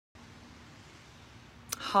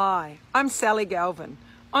Hi, I'm Salli Galvin,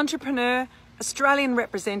 entrepreneur, Australian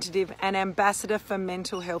representative and ambassador for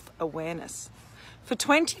mental health awareness. For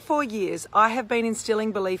 24 years, I have been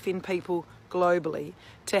instilling belief in people globally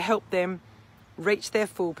to help them reach their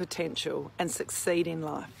full potential and succeed in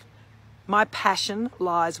life. My passion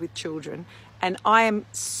lies with children, and I am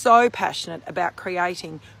so passionate about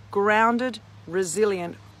creating grounded,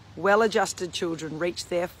 resilient, well-adjusted children reach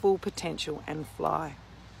their full potential and fly.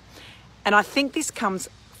 And I think this comes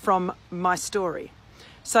from my story.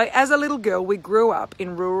 So as a little girl, we grew up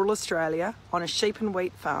in rural Australia on a sheep and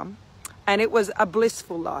wheat farm, and it was a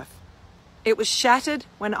blissful life. It was shattered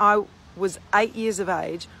when I was 8 years of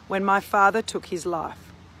age when my father took his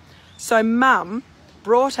life. So Mum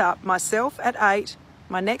brought up myself at 8,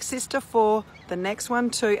 my next sister 4, the next one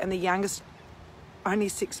 2, and the youngest only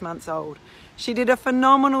 6 months old. She did a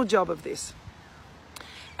phenomenal job of this.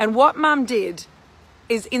 And what Mum did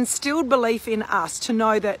is instilled belief in us to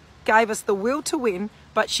know that, gave us the will to win,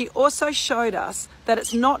 but she also showed us that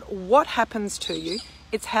it's not what happens to you,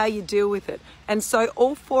 it's how you deal with it. And so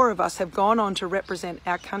all 4 of us have gone on to represent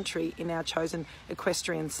our country in our chosen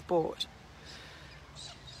equestrian sport.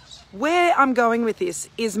 Where I'm going with this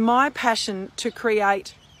is my passion to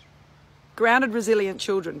create grounded, resilient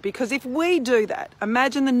children, because if we do that,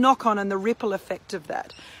 imagine the knock-on and the ripple effect of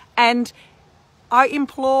that. And I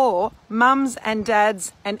implore mums and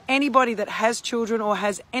dads and anybody that has children or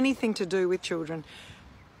has anything to do with children,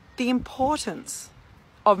 the importance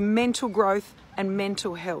of mental growth and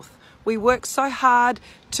mental health. We work so hard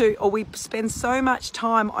we spend so much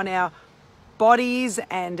time on our bodies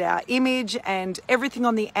and our image and everything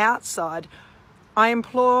on the outside. I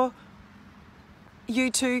implore you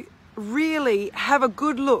to really have a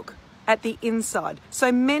good look at the inside.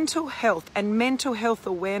 So mental health and mental health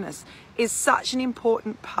awareness is such an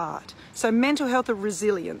important part. So mental health and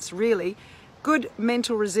resilience, really, good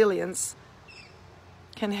mental resilience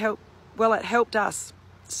can help, well, it helped us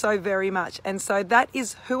so very much. And so that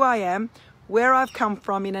is who I am, where I've come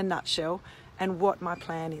from in a nutshell, and what my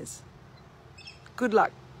plan is. Good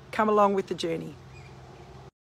luck. Come along with the journey.